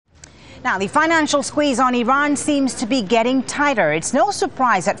Now, the financial squeeze on Iran seems to be getting tighter. It's no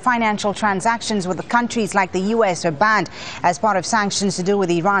surprise that financial transactions with countries like the US are banned as part of sanctions to do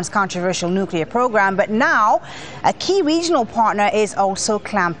with Iran's controversial nuclear program. But now, a key regional partner is also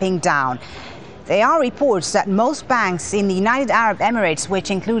clamping down. There are reports that most banks in the United Arab Emirates,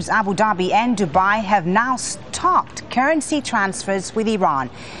 which includes Abu Dhabi and Dubai, have now stopped currency transfers with Iran.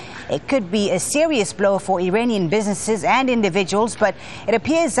 It could be a serious blow for Iranian businesses and individuals, but it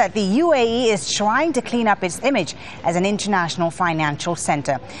appears that the UAE is trying to clean up its image as an international financial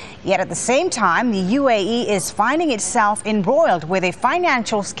center. Yet at the same time, the UAE is finding itself embroiled with a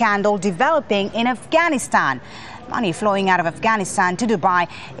financial scandal developing in Afghanistan. Money flowing out of Afghanistan to Dubai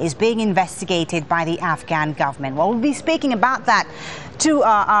is being investigated by the Afghan government. Well, we'll be speaking about that to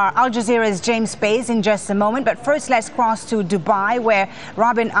our Al Jazeera's James Bays in just a moment. But first, let's cross to Dubai, where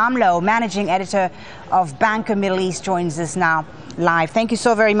Robin Amlot, managing editor of Banker Middle East, joins us now live. Thank you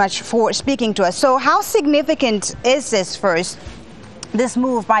so very much for speaking to us. So how significant is this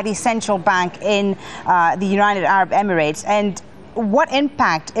move by the central bank in the United Arab Emirates, and what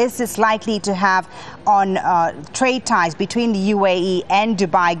impact is this likely to have on trade ties between the UAE and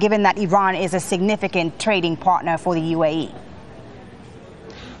Dubai, given that Iran is a significant trading partner for the UAE?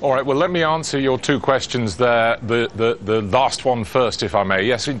 All right, well, let me answer your two questions there. The last one first, if I may.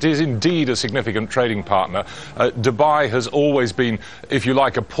 Yes, it is indeed a significant trading partner. Dubai has always been, if you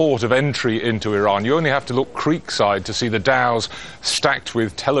like, a port of entry into Iran. You only have to look creekside to see the dhows stacked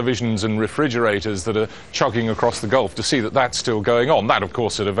with televisions and refrigerators that are chugging across the Gulf to see that that's still going on. That, of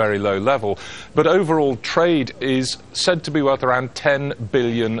course, at a very low level. But overall trade is said to be worth around $10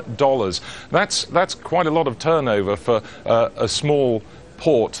 billion. That's quite a lot of turnover for a small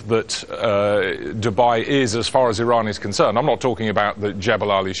port that Dubai is, as far as Iran is concerned. I'm not talking about the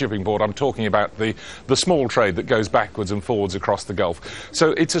Jebel Ali shipping port. I'm talking about the small trade that goes backwards and forwards across the Gulf.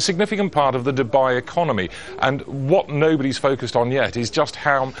 So it's a significant part of the Dubai economy. And what nobody's focused on yet is just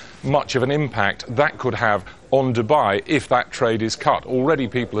how much of an impact that could have on Dubai if that trade is cut. Already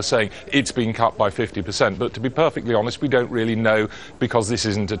people are saying it's been cut by 50%, but to be perfectly honest, we don't really know, because this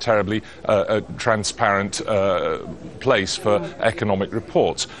isn't a terribly transparent place for economic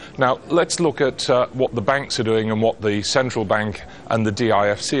reports. Now, let's look at what the banks are doing and what the central bank and the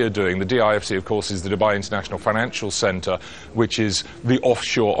DIFC are doing. The DIFC, of course, is the Dubai International Financial Centre, which is the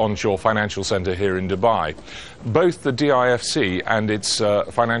offshore-onshore financial centre here in Dubai. Both the DIFC and its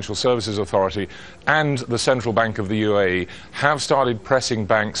Financial Services Authority and the Central Bank of the UAE have started pressing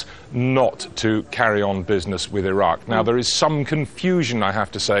banks not to carry on business with Iraq. Now, there is some confusion, I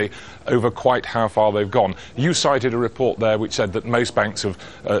have to say, over quite how far they've gone. You cited a report there which said that most banks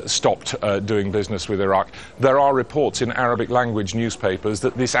have stopped doing business with Iraq. There are reports in Arabic language newspapers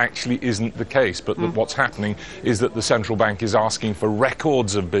that this actually isn't the case, but that what's happening is that the central bank is asking for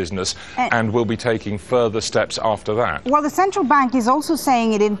records of business and will be taking further steps after that. Well, the central bank is also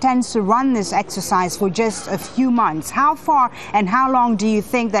saying it intends to run this exercise for just a few months. How far and how long do you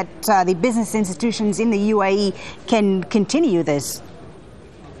think that the business institutions in the UAE can continue this?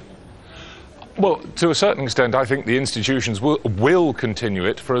 Well, to a certain extent, I think the institutions will continue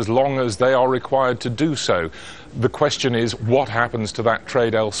it for as long as they are required to do so. The question is, what happens to that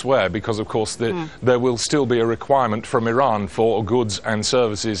trade elsewhere? Because, of course, there will still be a requirement from Iran for goods and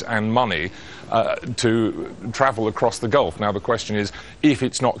services and money to travel across the Gulf. Now, the question is, if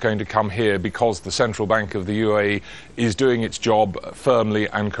it's not going to come here because the Central Bank of the UAE is doing its job firmly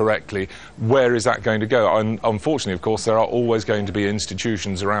and correctly, where is that going to go? And unfortunately, of course, there are always going to be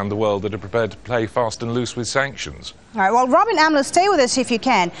institutions around the world that are prepared to play fast and loose with sanctions. All right, well, Robin Amlot, stay with us if you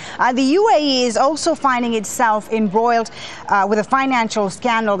can. The UAE is also finding itself embroiled with a financial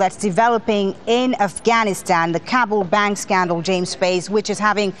scandal that's developing in Afghanistan, the Kabul bank scandal, James Bays, which is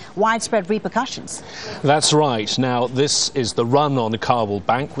having widespread repercussions. That's right. Now, this is the run on the Kabul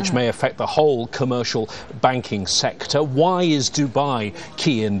bank, which may affect the whole commercial banking sector. Why is Dubai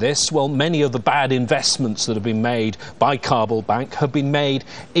key in this? Well, many of the bad investments that have been made by Kabul bank have been made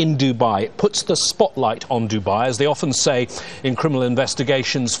in Dubai. It puts the spotlight on Dubai, as they often say in criminal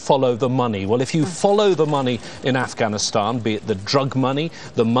investigations, follow the money. Well, if you follow the money in Afghanistan, be it the drug money,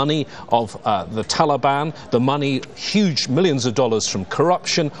 the money of the Taliban, the money, huge millions of dollars from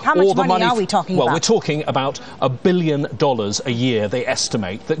corruption, how much money are we talking about? Well, we're talking about $1 billion a year, they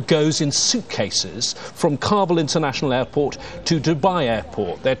estimate, that goes in suitcases from Kabul International Airport to Dubai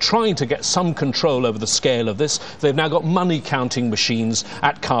Airport. They're trying to get some control over the scale of this. They've now got money counting machines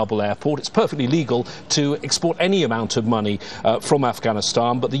at Kabul Airport. It's perfectly legal to export any amount of money from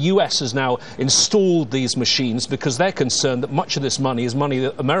Afghanistan, but the US has now installed these machines because they're concerned that much of this money is money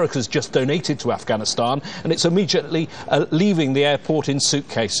that America's just donated to Afghanistan, and it's immediately leaving the airport in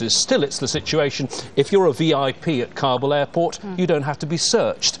suitcases. Still, it's the situation, if you're a VIP at Kabul airport, you don't have to be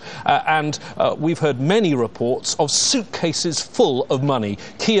searched. And we've heard many reports of suitcases full of money,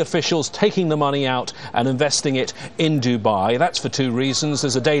 key officials taking the money out and investing it in Dubai. That's for two reasons.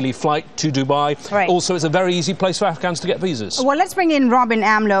 There's a daily flight to Dubai. Right. Also, it's a very easy place for Afghans to get visas. Well, let's bring in Robin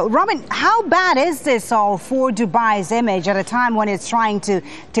Amlot. Robin, how bad is this all for Dubai's image at a time when it's trying to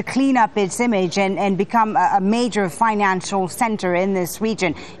clean up its image and become a major financial center in this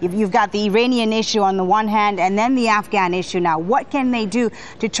region? You've got the Iranian issue on the one hand and then the Afghan issue now. What can they do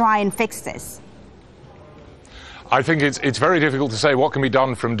to try and fix this? I think it's very difficult to say what can be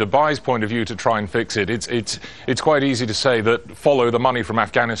done from Dubai's point of view to try and fix it. It's quite easy to say that follow the money from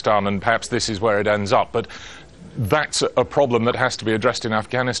Afghanistan and perhaps this is where it ends up. But that's a problem that has to be addressed in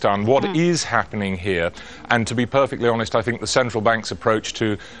Afghanistan. What is happening here, and to be perfectly honest, I think the central bank's approach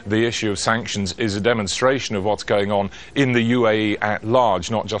to the issue of sanctions is a demonstration of what's going on in the UAE at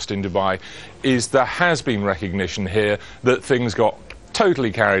large, not just in Dubai, is there has been recognition here that things got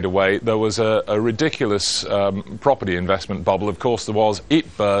totally carried away. There was a ridiculous property investment bubble. Of course there was.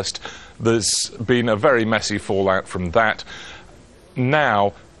 It burst. There's been a very messy fallout from that.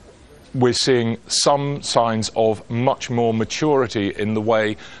 Now we're seeing some signs of much more maturity in the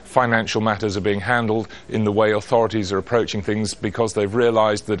way financial matters are being handled, in the way authorities are approaching things, because they've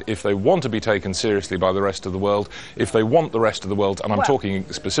realised that if they want to be taken seriously by the rest of the world, if they want the rest of the world, and I'm talking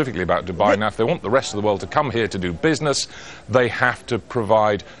specifically about Dubai now, if they want the rest of the world to come here to do business, they have to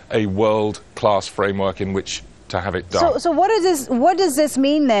provide a world-class framework in which to have it done. So what does this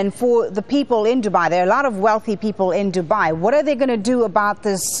mean then for the people in Dubai? There are a lot of wealthy people in Dubai. What are they going to do about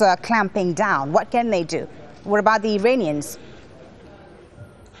this clamping down? What can they do? What about the Iranians?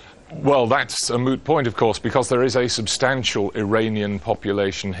 Well, that's a moot point, of course, because there is a substantial Iranian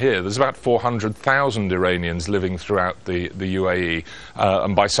population here. There's about 400,000 Iranians living throughout the UAE,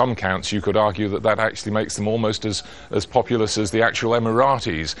 and by some counts you could argue that that actually makes them almost as populous as the actual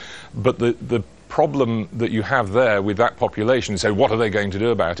Emiratis. But the problem that you have there with that population, so what are they going to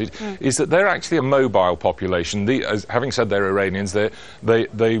do about it, is that they're actually a mobile population. Having said they're Iranians,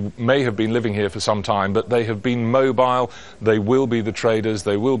 they may have been living here for some time, but they have been mobile. They will be the traders,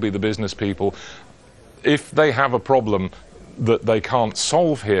 they will be the business people. If they have a problem that they can't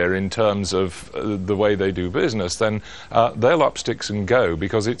solve here in terms of the way they do business, then they'll up sticks and go,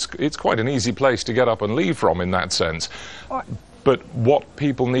 because it's quite an easy place to get up and leave from in that sense. But what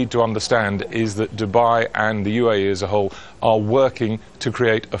people need to understand is that Dubai and the UAE as a whole are working to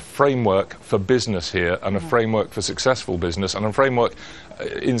create a framework for business here, and a framework for successful business, and a framework,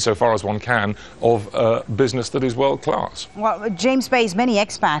 insofar as one can, of business that is world class. Well, James Bays, many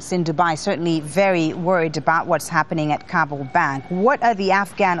expats in Dubai certainly very worried about what's happening at Kabul Bank. What are the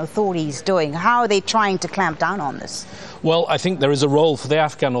Afghan authorities doing? How are they trying to clamp down on this? Well, I think there is a role for the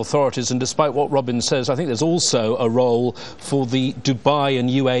Afghan authorities, and despite what Robin says, I think there's also a role for the Dubai and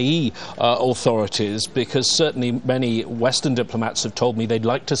UAE authorities, because certainly many Western diplomats have told me they'd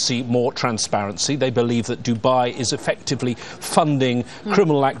like to see more transparency. They believe that Dubai is effectively funding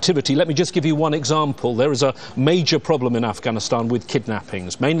criminal activity. Let me just give you one example. There is a major problem in Afghanistan with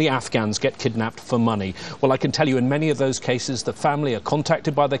kidnappings. Mainly Afghans get kidnapped for money. Well, I can tell you in many of those cases, the family are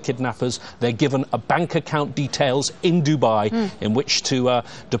contacted by their kidnappers. They're given a bank account details in Dubai in which to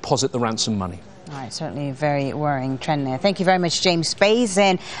deposit the ransom money. All right, certainly a very worrying trend there. Thank you very much, James Bays,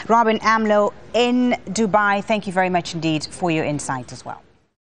 and Robin Amlot in Dubai. Thank you very much indeed for your insight as well.